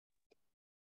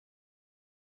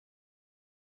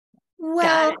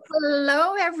Well, Got it.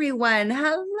 hello, everyone.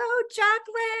 Hello,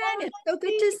 Jacqueline. It's so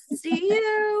good to see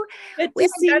you. Good We to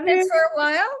haven't see done this you. for a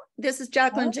while. This is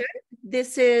Jacqueline Huh? Jarratt.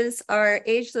 This is our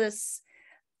ageless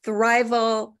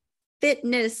thrival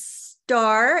fitness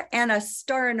star and a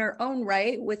star in her own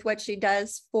right with what she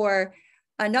does for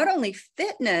not only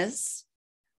fitness,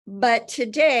 but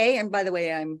today, and by the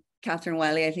way, I'm Catherine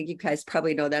Wylie. I think you guys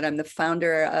probably know that I'm the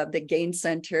founder of the Gain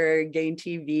Center, Gain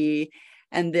TV,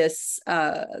 and this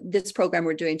program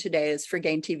we're doing today is for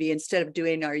Gain TV instead of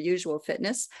doing our usual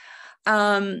fitness.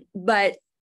 But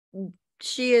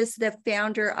she is the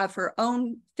founder of her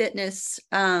own fitness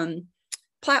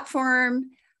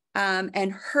platform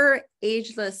and her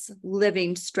ageless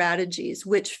living strategies,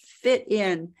 which fit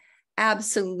in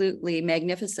absolutely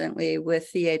magnificently with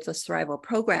the Ageless Thrival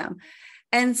program.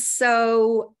 And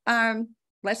so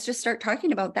let's just start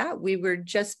talking about that. We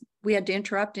had to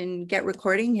interrupt and get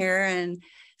recording here. And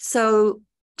so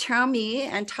tell me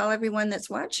and tell everyone that's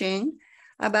watching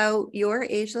about your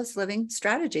ageless living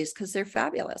strategies, because they're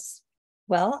fabulous.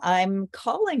 Well, I'm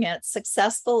calling it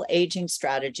Successful Aging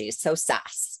Strategies. So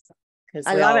SAS, because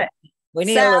I love it. We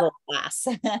need SAS. a little sass.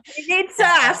 You need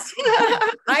sass.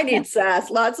 I need sass,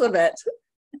 lots of it.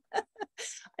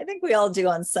 I think we all do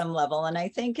on some level. And I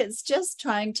think it's just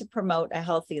trying to promote a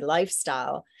healthy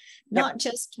lifestyle, not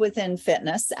just within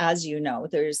fitness. As you know,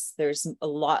 there's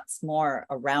lots more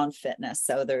around fitness.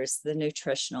 So there's the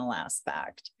nutritional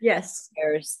aspect. Yes.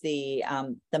 There's the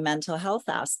mental health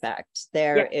aspect.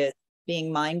 There is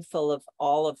being mindful of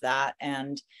all of that.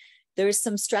 And there's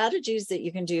some strategies that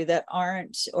you can do that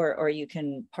aren't, or you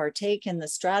can partake in the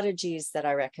strategies that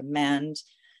I recommend.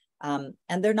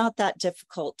 And they're not that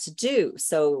difficult to do.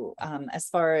 So as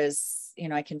far as,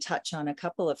 I can touch on a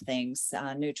couple of things.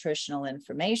 Nutritional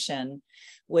information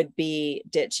would be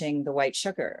ditching the white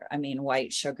sugar. I mean,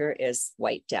 white sugar is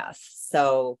white death.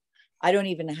 So I don't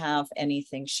even have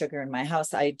anything sugar in my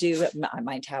house. I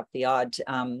might have the odd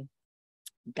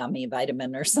gummy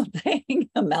vitamin or something,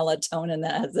 a melatonin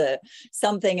that has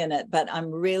something in it, but I'm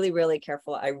really, really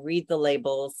careful. I read the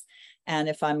labels. And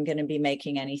if I'm going to be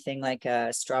making anything like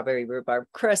a strawberry rhubarb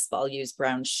crisp, I'll use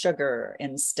brown sugar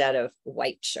instead of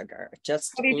white sugar. Have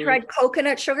you tried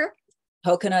coconut sugar?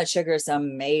 Coconut sugar is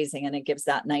amazing, and it gives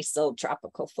that nice little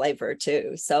tropical flavor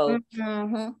too. So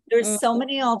there's so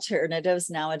many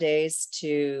alternatives nowadays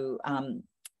to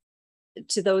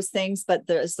those things, but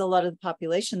there's a lot of the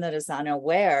population that is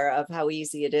unaware of how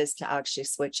easy it is to actually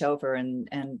switch over, and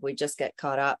we just get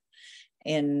caught up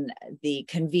in the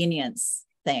convenience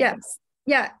things.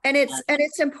 Yeah. And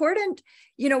it's important.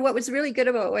 What was really good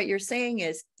about what you're saying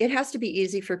is it has to be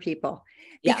easy for people,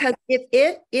 because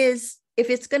if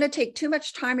it's going to take too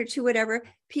much time or too whatever,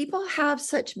 people have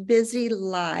such busy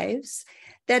lives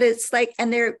that it's like,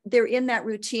 and they're in that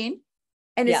routine,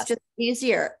 and it's just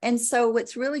easier. And so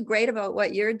what's really great about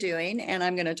what you're doing, and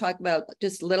I'm going to talk about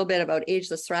just a little bit about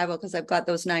ageless thrival, because I've got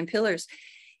those 9 pillars,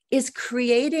 is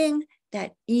creating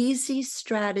that easy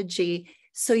strategy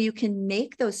so you can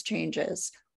make those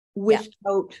changes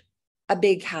without a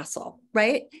big hassle,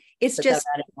 right? It's without just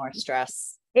adding more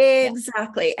stress.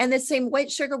 Exactly. And the same white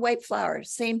sugar, white flour,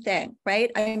 same thing, right?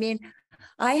 I mean,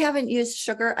 I haven't used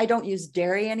sugar. I don't use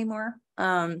dairy anymore.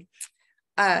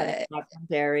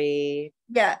 Dairy.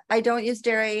 Yeah, I don't use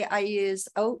dairy. I use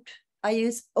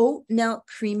oat milk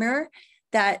creamer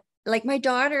that, like, my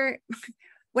daughter,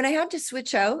 when I had to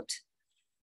switch out,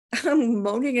 I'm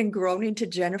moaning and groaning to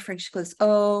Jennifer, and she goes,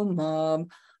 "Oh, Mom,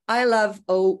 I love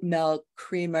oat milk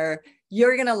creamer.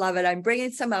 You're going to love it. I'm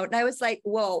bringing some out." And I was like,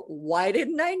 well, why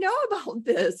didn't I know about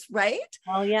this? Right?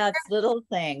 Well, yeah, it's little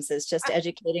things. It's just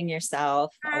educating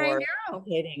yourself, or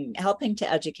helping to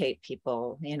educate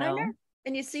people, I know.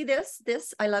 And you see this,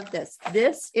 I love this.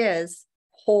 This is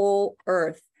whole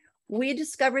earth. We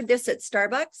discovered this at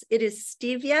Starbucks. It is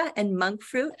stevia and monk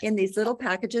fruit in these little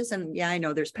packages. And yeah, I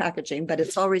know there's packaging, but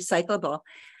it's all recyclable.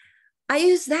 I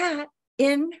use that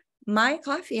in my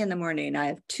coffee in the morning. I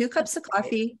have 2 cups of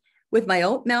coffee with my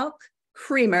oat milk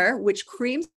creamer, which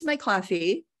creams my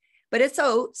coffee, but it's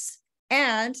oats.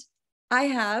 And I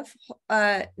have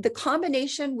the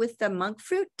combination with the monk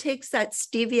fruit takes that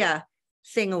stevia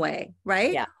thing away,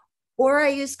 right? Yeah. Or I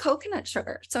use coconut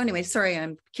sugar. So anyway, sorry,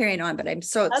 I'm carrying on, but I'm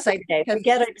so excited. Okay. We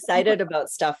get excited about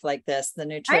stuff like this, the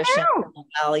nutrition the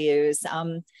values.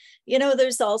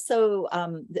 There's also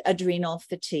adrenal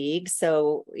fatigue.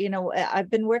 So, I've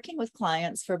been working with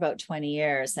clients for about 20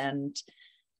 years, and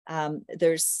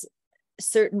there's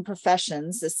certain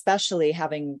professions, especially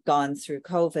having gone through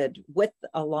COVID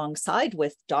alongside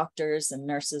with doctors and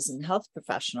nurses and health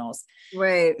professionals,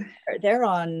 right, they're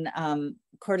on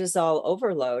cortisol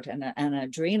overload and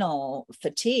adrenal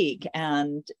fatigue.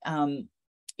 And,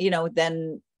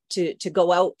 then to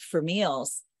go out for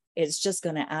meals is just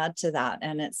going to add to that.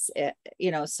 And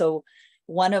so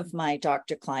one of my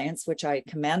doctor clients, which I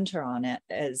commend her on it,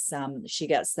 is she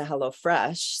gets the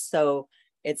HelloFresh. So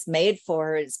it's made for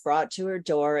her, it's brought to her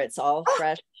door, it's all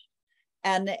fresh.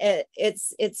 And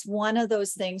it's one of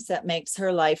those things that makes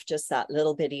her life just that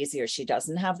little bit easier. She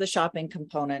doesn't have the shopping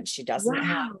component. She doesn't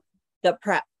have the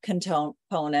prep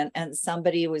component. And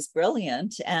somebody was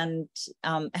brilliant and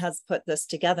has put this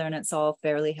together, and it's all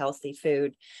fairly healthy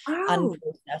food,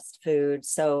 unprocessed food.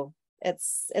 So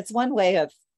it's one way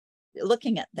of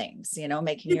looking at things,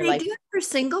 making your life. Do it for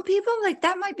single people? Like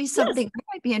that might be something I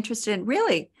might be interested in,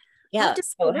 really. Yeah,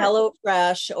 so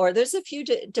HelloFresh, or there's a few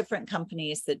different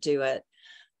companies that do it.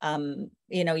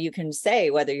 You can say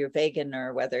whether you're vegan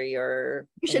or whether you're,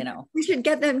 we should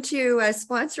get them to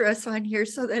sponsor us on here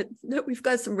so that we've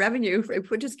got some revenue. If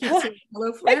we just keep saying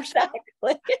HelloFresh.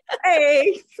 Exactly.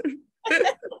 Hey.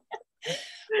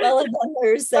 Well, and then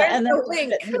there's the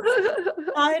link.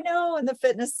 I know, and the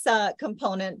fitness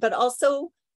component, but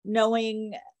also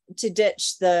knowing to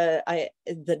ditch the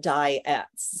diet.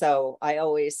 So I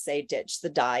always say ditch the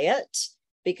diet,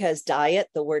 because the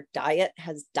word diet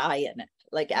has die in it,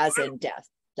 like as in death,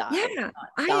 die. Yeah,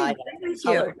 I agree with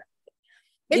you.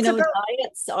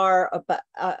 Diets are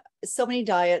so many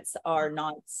diets are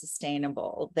not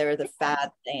sustainable. They're the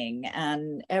fad thing.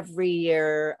 And every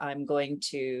year I'm going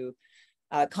to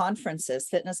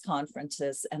fitness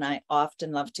conferences, and I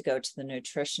often love to go to the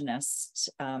nutritionist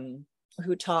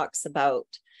who talks about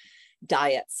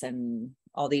diets and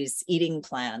all these eating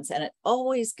plans, and it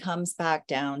always comes back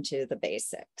down to the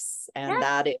basics, and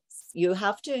that is, you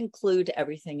have to include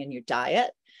everything in your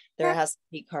diet. There has to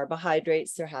be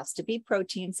carbohydrates, there has to be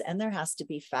proteins, and there has to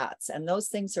be fats, and those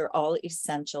things are all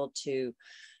essential to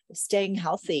staying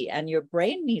healthy. And your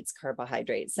brain needs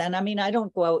carbohydrates. And I mean, I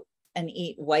don't go out and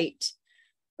eat white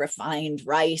refined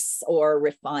rice or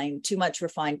too much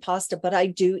refined pasta, but I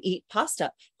do eat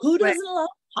pasta. Who doesn't love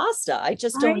pasta? I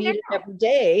just don't eat it every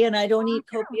day, and I don't eat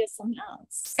copious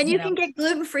amounts. And you can get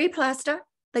gluten-free pasta.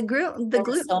 The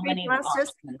gluten-free pastas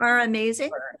are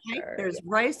amazing. Sure. There's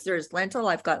rice, there's lentil.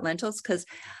 I've got lentils because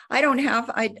I don't have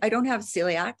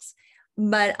celiacs,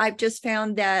 but I've just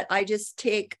found that I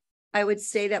would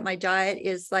say that my diet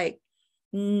is like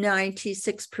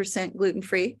 96%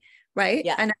 gluten-free. Right.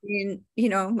 Yeah. And I mean,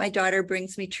 my daughter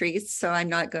brings me treats, so I'm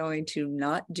not going to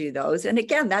not do those. And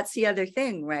again, that's the other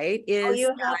thing, right? Is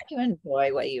you have to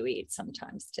enjoy what you eat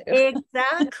sometimes too.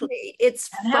 Exactly. It's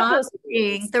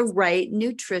finding the right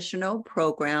nutritional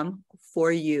program for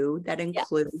you that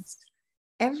includes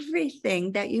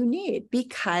everything that you need,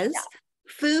 because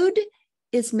food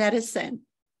is medicine.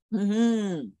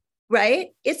 Mm-hmm. Right?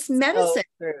 It's medicine.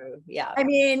 So true. Yeah. I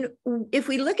mean, if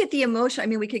we look at the emotion, I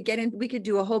mean, we could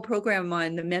do a whole program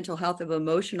on the mental health of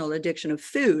emotional addiction of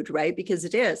food, right? Because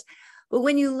it is. But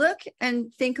when you look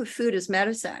and think of food as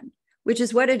medicine, which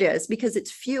is what it is, because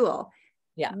it's fuel,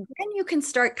 then you can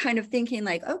start kind of thinking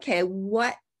like, okay,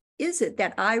 what is it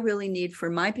that I really need for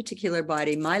my particular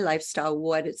body, my lifestyle,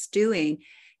 what it's doing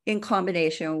in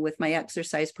combination with my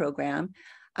exercise program.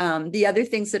 The other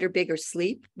things that are big are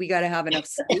sleep. We got to have enough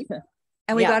sleep,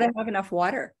 and we got to have enough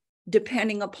water,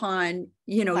 depending upon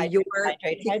your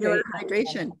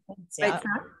hydration.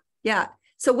 Yeah.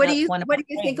 So what do you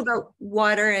think about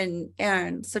water,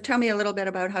 and so tell me a little bit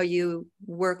about how you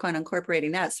work on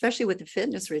incorporating that, especially with the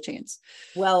fitness routines.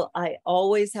 Well, I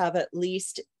always have at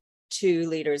least 2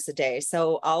 liters a day,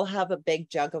 so I'll have a big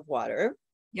jug of water.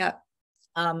 Yeah.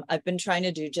 I've been trying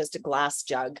to do just a glass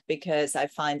jug, because I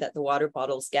find that the water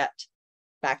bottles get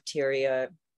bacteria.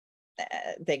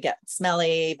 They get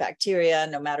smelly bacteria.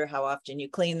 No matter how often you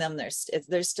clean them,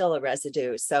 there's still a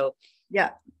residue. So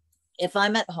if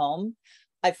I'm at home,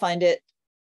 I find it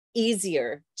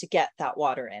easier to get that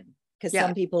water in, because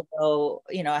some people go,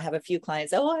 I have a few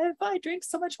clients, if I drink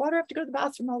so much water, I have to go to the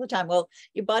bathroom all the time. Well,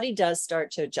 your body does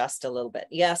start to adjust a little bit.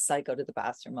 Yes, I go to the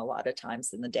bathroom a lot of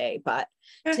times in the day, but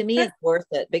to me, it's worth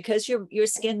it, because your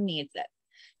skin needs it.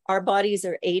 Our bodies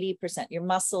are 80%. Your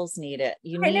muscles need it.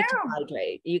 You need to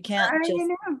hydrate. You can't just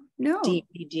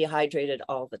be dehydrated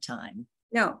all the time.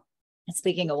 No.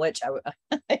 Speaking of which,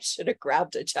 I should have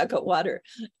grabbed a jug of water,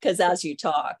 because as you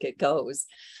talk, it goes.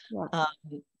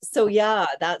 So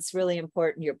that's really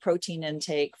important. Your protein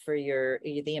intake for the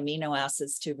amino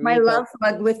acids to my love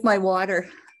with my water.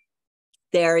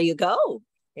 There you go.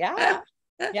 Yeah.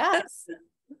 Yes.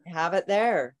 have it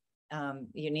there.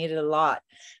 You need it a lot.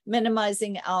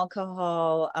 Minimizing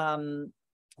alcohol,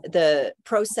 the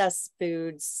processed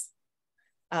foods,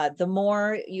 the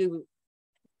more you,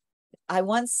 I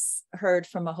once heard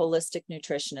from a holistic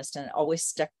nutritionist, and it always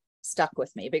stuck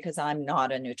with me because I'm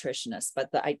not a nutritionist, but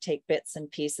I take bits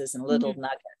and pieces and little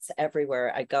nuggets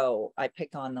everywhere I go. I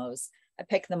pick on those, I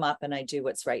pick them up, and I do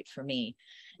what's right for me.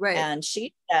 Right. And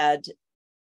she said,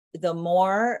 the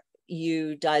more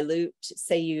you dilute,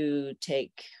 say you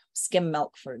take skim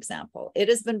milk, for example, it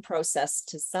has been processed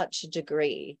to such a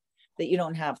degree that you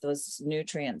don't have those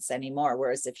nutrients anymore.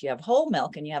 Whereas if you have whole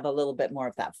milk and you have a little bit more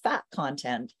of that fat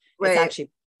content, it's actually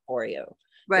for you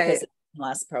because it's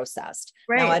less processed.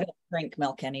 Now I don't drink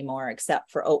milk anymore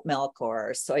except for oat milk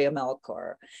or soya milk,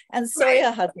 and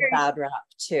soya has a bad rap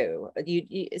too.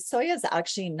 Soya is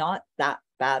actually not that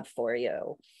bad for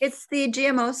you. It's the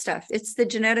GMO stuff. It's the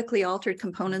genetically altered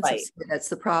components of soy that's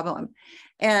the problem.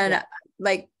 And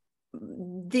like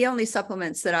the only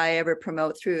supplements that I ever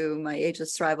promote through my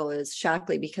Ageless Thrival is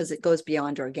Jacqueline, because it goes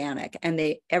beyond organic, and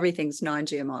everything's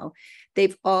non-GMO.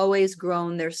 They've always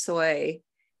grown their soy.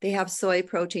 They have soy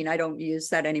protein. I don't use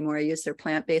that anymore. I use their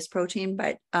plant-based protein,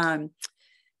 but and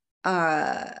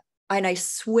I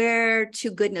swear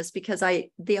to goodness, because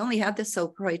they only have the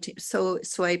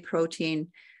soy protein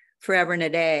forever and a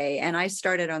day. And I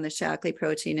started on the Jacqueline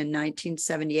protein in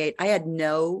 1978. I had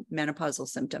no menopausal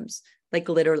symptoms, like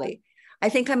literally. I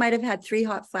think I might have had 3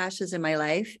 hot flashes in my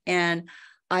life. And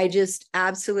I just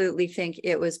absolutely think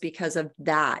it was because of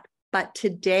that. But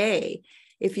today,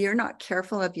 if you're not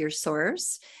careful of your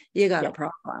source, you got a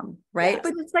problem, right?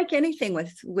 But it's like anything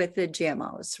with the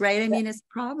GMOs, right? I mean, it's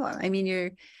a problem. I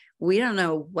mean, we don't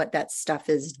know what that stuff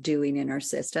is doing in our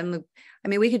system. I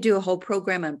mean, we could do a whole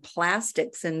program on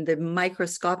plastics and the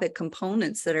microscopic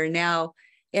components that are now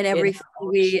in everything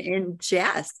we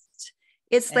ingest.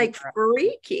 It's like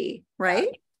freaky,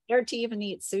 right? Or to even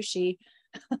eat sushi.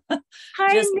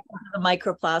 Just the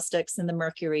microplastics and the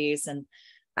mercuries, and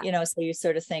so you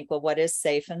sort of think, well, what is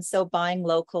safe? And so buying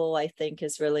local, I think,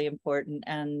 is really important.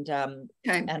 And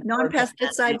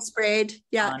non-pesticide sprayed.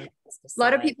 Yeah. A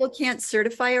lot of people can't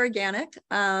certify organic.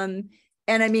 And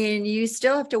I mean, you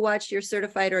still have to watch your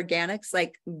certified organics.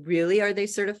 Like, really, are they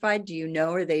certified? Do you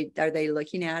know, are they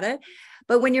looking at it?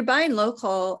 But when you're buying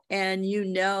local and you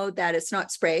know that it's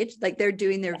not sprayed, like they're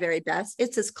doing their very best,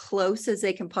 it's as close as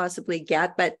they can possibly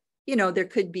get. But, there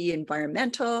could be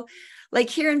environmental, like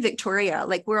here in Victoria,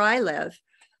 like where I live,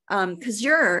 because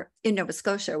you're in Nova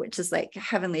Scotia, which is like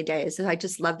heavenly days. And I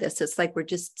just love this. It's like we're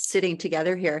just sitting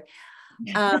together here.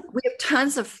 We have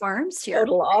tons of farms here.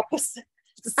 Total opposite.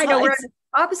 I know we're on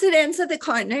opposite ends of the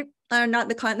continent, not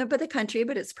the continent, but the country,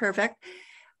 but it's perfect.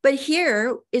 But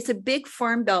here, it's a big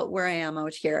farm belt where I am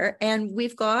out here. And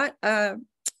we've got a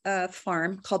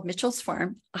farm called Mitchell's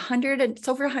Farm, it's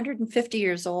over 150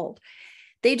 years old.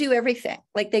 They do everything.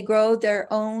 Like they grow their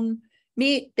own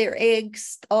meat, their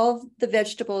eggs, all the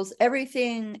vegetables,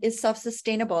 everything is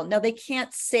self-sustainable. Now they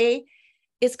can't say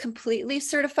it's completely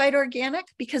certified organic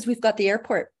because we've got the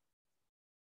airport.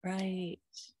 Right.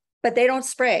 But they don't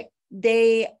spray.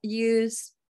 They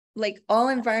use like all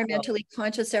environmentally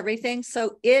conscious everything.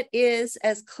 So it is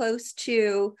as close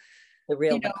to the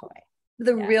real McCoy.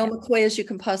 The real McCoy as you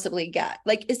can possibly get.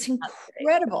 Like it's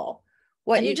incredible.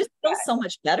 And you just feel so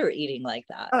much better eating like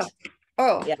that.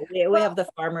 Oh. Yeah, we have the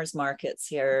farmers markets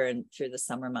here and through the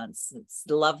summer months. It's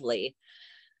lovely.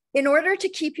 In order to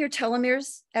keep your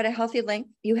telomeres at a healthy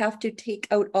length, you have to take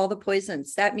out all the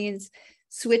poisons. That means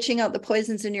switching out the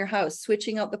poisons in your house,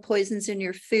 switching out the poisons in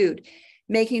your food,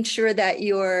 making sure that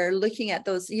you're looking at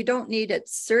those. You don't need it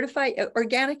certified.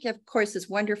 Organic, of course, is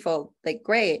wonderful, like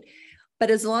great. But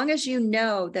as long as you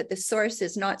know that the source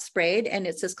is not sprayed and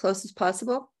it's as close as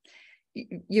possible,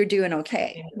 you're doing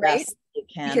okay, right? Yes, you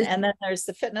can. Because, and then there's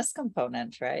the fitness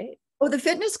component, right? Oh, the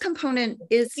fitness component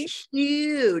is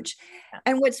huge.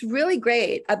 And what's really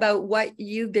great about what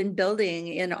you've been building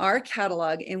in our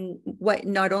catalog, and what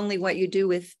not only what you do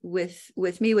with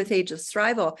me with Ageless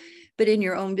Thrival, but in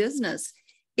your own business,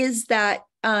 is that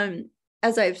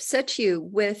as I've said to you,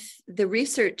 with the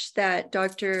research that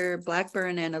Dr.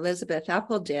 Blackburn and Elizabeth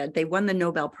Apple did, they won the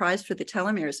Nobel Prize for the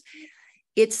telomeres.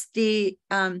 It's the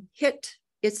HIIT,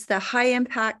 it's the high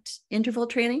impact interval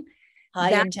training.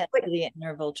 High intensity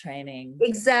interval training.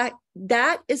 Exact.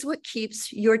 That is what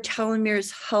keeps your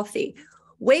telomeres healthy.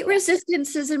 Weight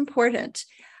resistance is important.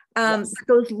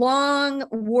 Those long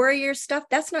warrior stuff,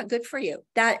 that's not good for you.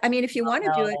 If you want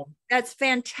to do it, that's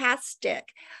fantastic.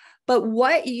 But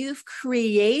what you've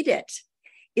created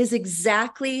is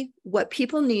exactly what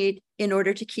people need in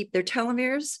order to keep their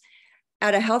telomeres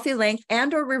at a healthy length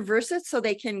and or reverse it so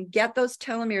they can get those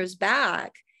telomeres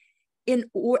back and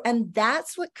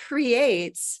that's what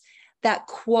creates that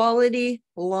quality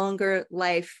longer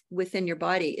life within your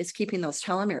body, is keeping those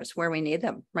telomeres where we need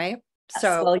them, right?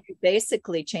 So well, you're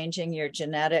basically changing your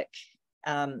genetic,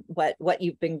 what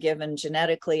you've been given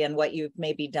genetically and what you've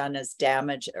maybe done as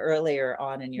damage earlier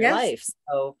on in your life.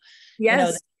 So, you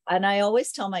know, and I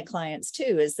always tell my clients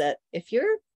too, is that if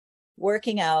you're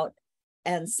working out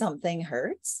and something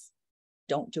hurts,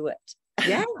 don't do it.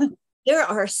 Yeah. There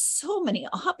are so many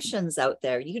options out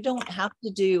there. You don't have to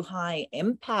do high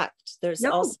impact. There's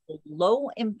also low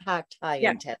impact, high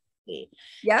intensity.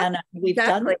 Yeah. And we've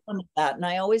done some of that. And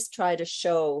I always try to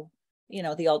show, you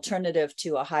know, the alternative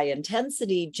to a high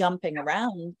intensity jumping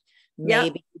around,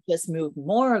 maybe just move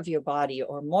more of your body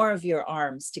or more of your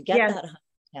arms to get that high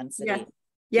intensity.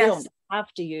 You don't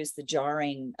have to use the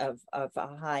jarring of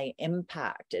a high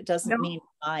impact. It doesn't mean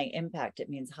high impact. It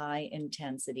means high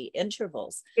intensity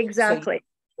intervals. Exactly.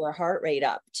 So your heart rate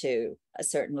up to a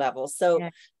certain level. So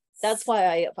that's why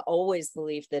I have always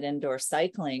believed that indoor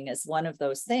cycling is one of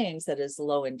those things that is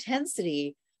low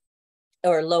intensity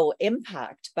or low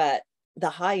impact, but the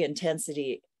high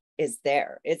intensity is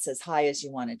there. It's as high as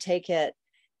you want to take it.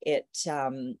 It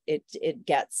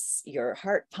gets your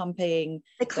heart pumping.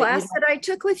 The class that I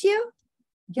took with you,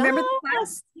 remember the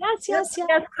class? Yes.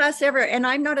 Best class ever. And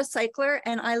I'm not a cycler,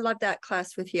 and I love that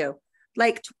class with you.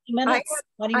 Like 20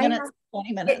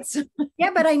 minutes.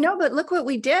 Yeah, but I know, but look what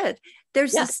we did.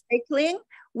 There's the cycling.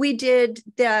 We did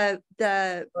the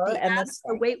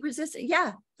weight resistance.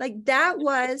 Yeah, like that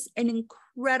was an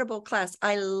incredible class.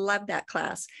 I love that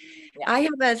class. I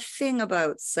have a thing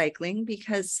about cycling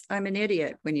because I'm an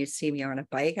idiot when you see me on a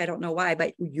bike. I don't know why,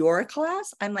 but your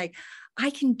class, I'm like, I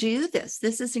can do this.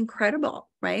 This is incredible,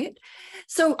 right?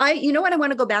 So you know what I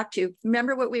want to go back to?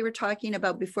 Remember what we were talking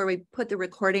about before we put the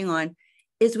recording on,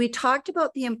 is we talked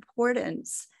about the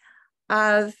importance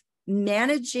of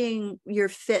managing your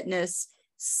fitness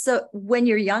so when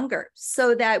you're younger,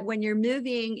 so that when you're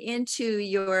moving into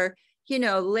your, you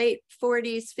know, late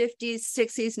 40s, 50s,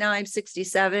 60s, now I'm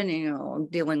 67, you know, I'm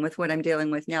dealing with what I'm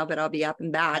dealing with now, but I'll be up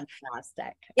and back.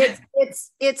 Fantastic.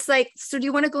 It's like, so do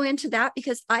you want to go into that?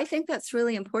 Because I think that's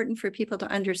really important for people to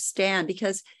understand,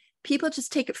 because people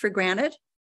just take it for granted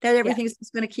that everything's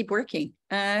just going to keep working.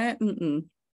 The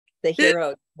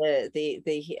hero,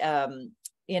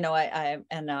 you know,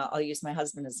 I'll use my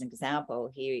husband as an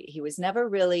example. He was never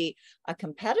really a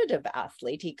competitive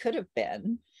athlete. He could have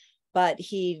been, but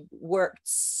he worked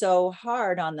so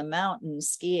hard on the mountain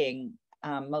skiing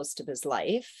most of his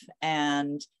life.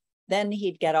 And then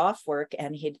he'd get off work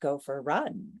and he'd go for a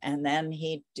run, and then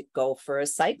he'd go for a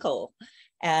cycle.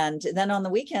 And then on the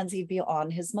weekends, he'd be on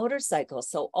his motorcycle.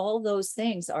 So all those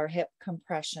things are hip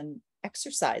compression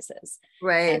exercises.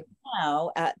 Right. And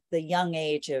now at the young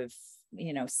age of,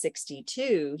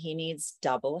 62, he needs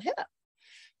double hip.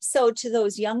 So to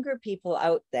those younger people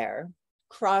out there,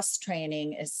 cross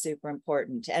training is super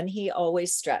important. And he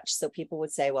always stretched. So people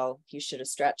would say, well, you should have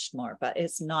stretched more, but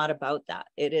it's not about that.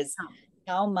 It is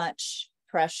how much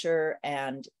pressure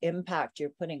and impact you're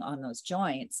putting on those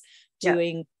joints,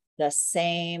 doing the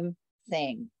same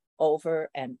thing over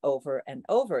and over and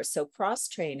over. So cross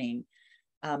training,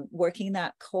 working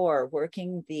that core,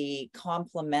 working the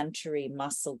complementary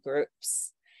muscle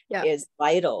groups is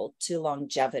vital to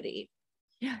longevity.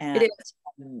 And, it is.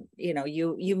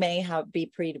 You may be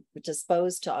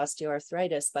predisposed to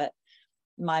osteoarthritis, but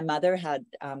my mother had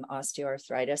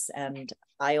osteoarthritis, and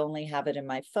I only have it in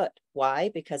my foot. Why?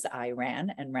 Because I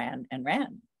ran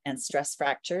and stress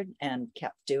fractured and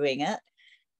kept doing it.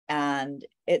 And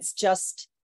it's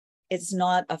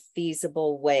not a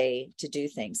feasible way to do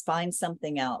things. Find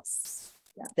something else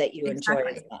that you enjoy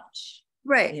as much.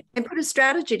 Right. Yeah. And put a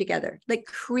strategy together, like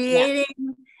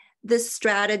creating the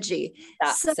strategy.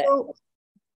 So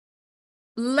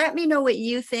let me know what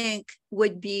you think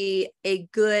would be a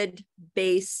good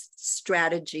base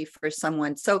strategy for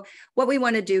someone. So what we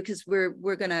want to do, because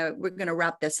we're gonna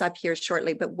wrap this up here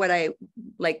shortly, but what I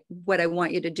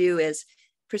want you to do is,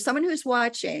 for someone who's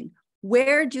watching,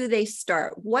 where do they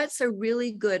start? What's a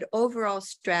really good overall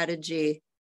strategy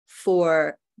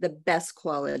for the best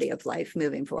quality of life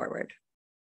moving forward?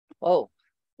 Oh,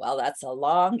 well, that's a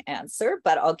long answer,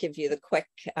 but I'll give you the quick.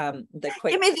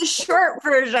 Give me the short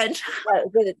version.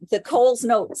 The Cole's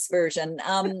Notes version.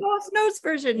 The Cole's Notes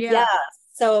version, yeah.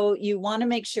 So you want to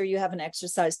make sure you have an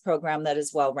exercise program that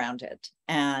is well-rounded.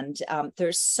 And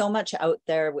there's so much out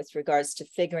there with regards to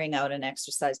figuring out an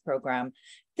exercise program,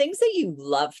 things that you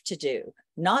love to do,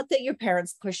 not that your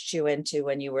parents pushed you into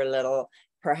when you were little.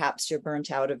 Perhaps you're burnt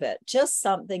out of it, just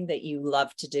something that you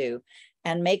love to do.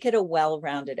 and make it a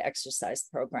well-rounded exercise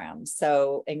program.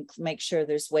 So make sure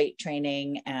there's weight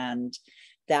training, and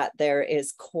that there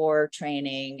is core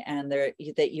training, and that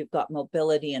you've got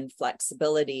mobility and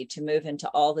flexibility to move into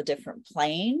all the different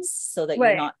planes, so that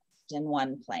you're not in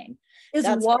one plane. Is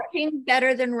walking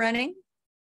better than running?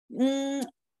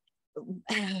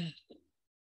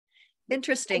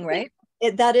 Interesting, right?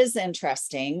 That is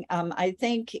interesting. I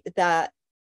think that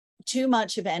too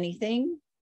much of anything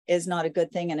is not a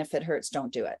good thing, and if it hurts,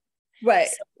 don't do it. Right.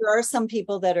 So there are some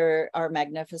people that are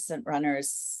magnificent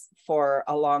runners for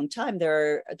a long time.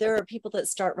 There are people that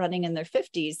start running in their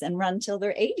 50s and run till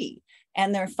they're 80,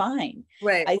 and they're fine.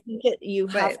 Right. I think you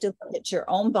have to look at your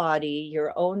own body,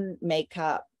 your own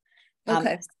makeup.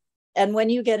 Okay. And when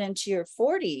you get into your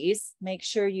 40s, make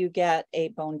sure you get a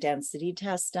bone density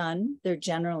test done. They're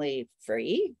generally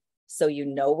free, so you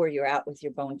know where you're at with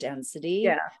your bone density.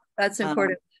 Yeah, that's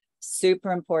important.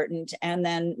 Super important. And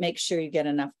then make sure you get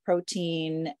enough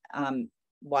protein,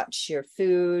 watch your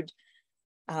food.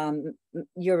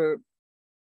 Your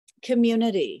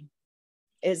community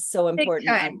is so important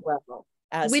as well.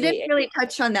 We didn't really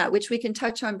touch on that, which we can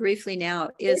touch on briefly now,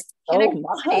 is so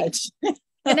much.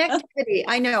 Connectivity.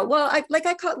 I know. Well,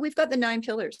 we've got the 9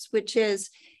 pillars, which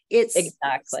is it's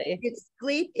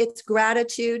sleep, it's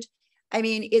gratitude. I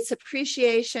mean, it's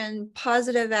appreciation,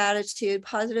 positive attitude,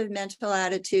 positive mental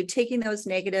attitude, taking those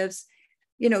negatives,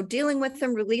 dealing with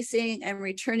them, releasing and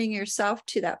returning yourself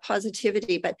to that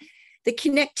positivity. But the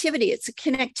connectivity, it's a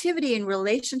connectivity in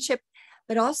relationship,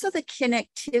 but also the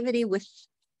connectivity with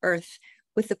Earth,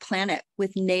 with the planet,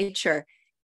 with nature,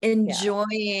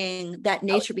 enjoying that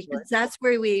nature, because that's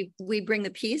where we bring the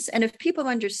peace. And if people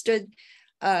understood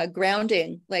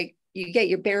grounding, like you get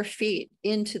your bare feet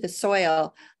into the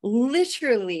soil,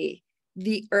 literally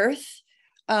the earth,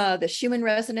 the Schumann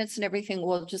resonance and everything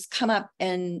will just come up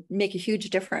and make a huge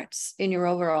difference in your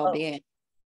overall being.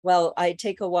 Well, I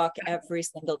take a walk every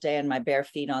single day in my bare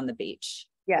feet on the beach,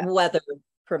 weather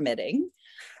permitting.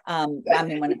 I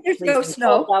mean, when there's no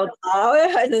snow,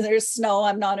 there's snow,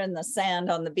 I'm not in the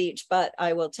sand on the beach, but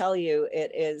I will tell you,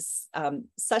 it is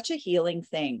such a healing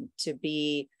thing to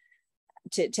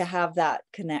have that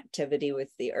connectivity with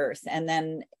the earth. And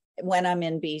then when I'm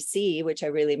in BC, which I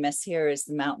really miss here, is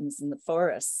the mountains and the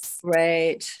forests.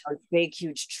 Right. Those big,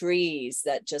 huge trees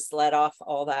that just let off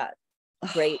all that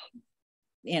great,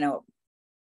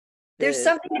 there's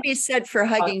something to be said for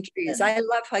hugging trees. I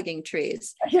love hugging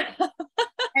trees.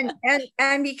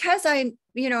 and because I'm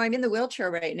in the wheelchair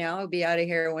right now, I'll be out of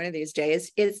here one of these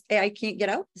days. I can't get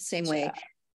out the same way.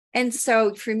 And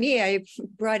so for me, I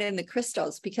brought in the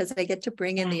crystals because I get to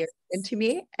bring in the earth into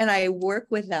me, and I work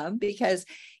with them because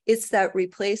it's that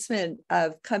replacement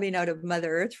of coming out of Mother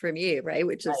Earth for me, right?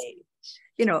 Which is,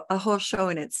 a whole show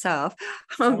in itself.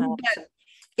 But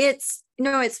it's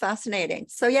fascinating.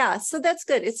 So so that's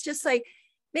good. It's just like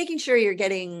making sure you're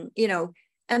getting,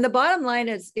 and the bottom line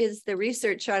is the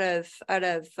research out of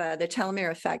the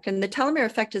telomere effect. And the telomere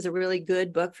effect is a really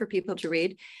good book for people to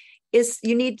read. Is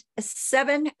you need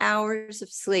 7 hours of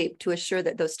sleep to assure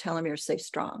that those telomeres stay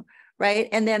strong, right?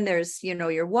 And then there's,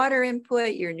 your water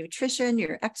input, your nutrition,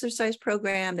 your exercise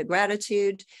program, the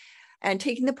gratitude, and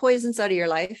taking the poisons out of your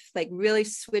life, like really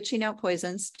switching out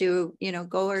poisons to,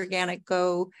 go organic,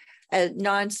 go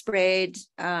non-sprayed.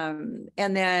 And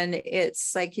then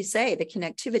it's like you say, the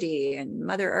connectivity and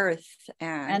Mother Earth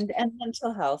and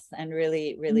mental health, and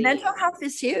really mental health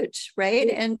is huge, right?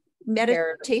 And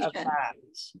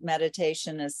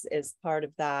meditation is part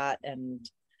of that, and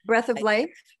breath of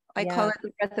life. I call it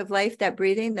the breath of life, that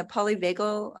breathing, the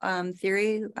polyvagal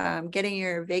theory, getting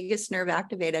your vagus nerve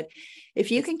activated. If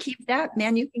you can keep that,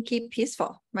 man, you can keep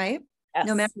peaceful, right? Yes.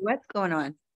 No matter what's going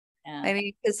on. Yeah. I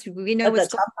mean, because we know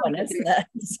what's going on, isn't it?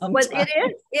 Well,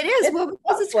 it is. Well,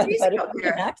 because it's crazy out there. We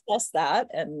can access that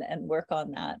and work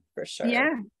on that for sure.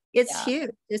 Yeah, it's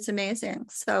huge. It's amazing.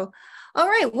 So, all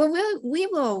right. Well, we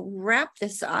will wrap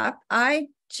this up. I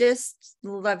just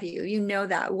love you. You know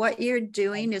that what you're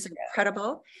doing is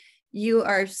incredible. You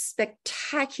are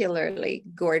spectacularly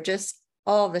gorgeous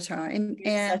all the time.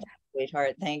 And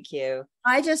sweetheart, thank you.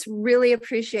 I just really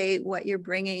appreciate what you're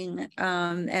bringing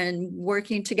and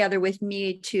working together with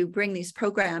me to bring these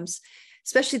programs,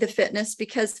 especially the fitness,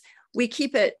 because we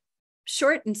keep it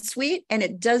short and sweet and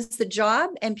it does the job,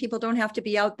 and people don't have to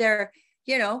be out there,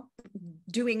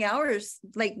 doing hours.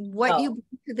 Like what you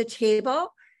bring to the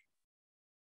table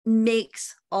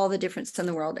makes all the difference in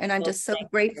the world. And I'm just so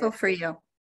grateful for you.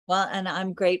 Well, and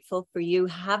I'm grateful for you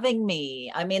having me.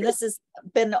 I mean, this has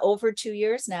been over 2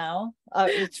 years now.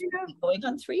 It's going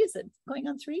on 3. Is it going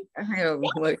on 3? I know.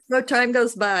 No time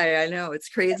goes by. I know, it's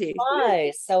crazy.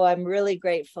 So I'm really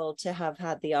grateful to have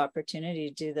had the opportunity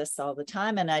to do this all the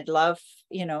time. And I'd love,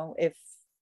 if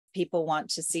people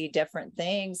want to see different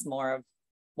things, more of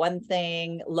one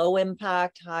thing, low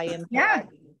impact, high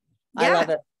impact. I love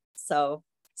it. So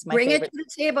it's my Bring favorite. it to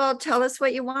the table. Tell us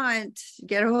what you want.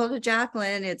 Get a hold of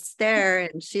Jacqueline. It's there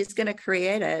and she's going to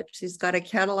create it. She's got a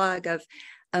catalog of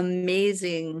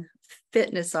amazing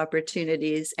fitness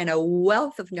opportunities and a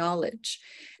wealth of knowledge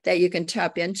that you can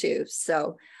tap into.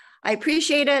 So I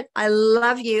appreciate it. I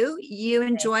love you. You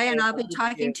enjoy, and I'll be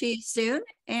talking to you soon.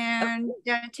 And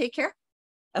take care.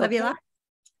 Love you a lot.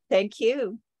 Thank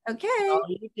you. Okay. All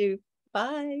you do.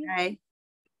 Bye. Bye.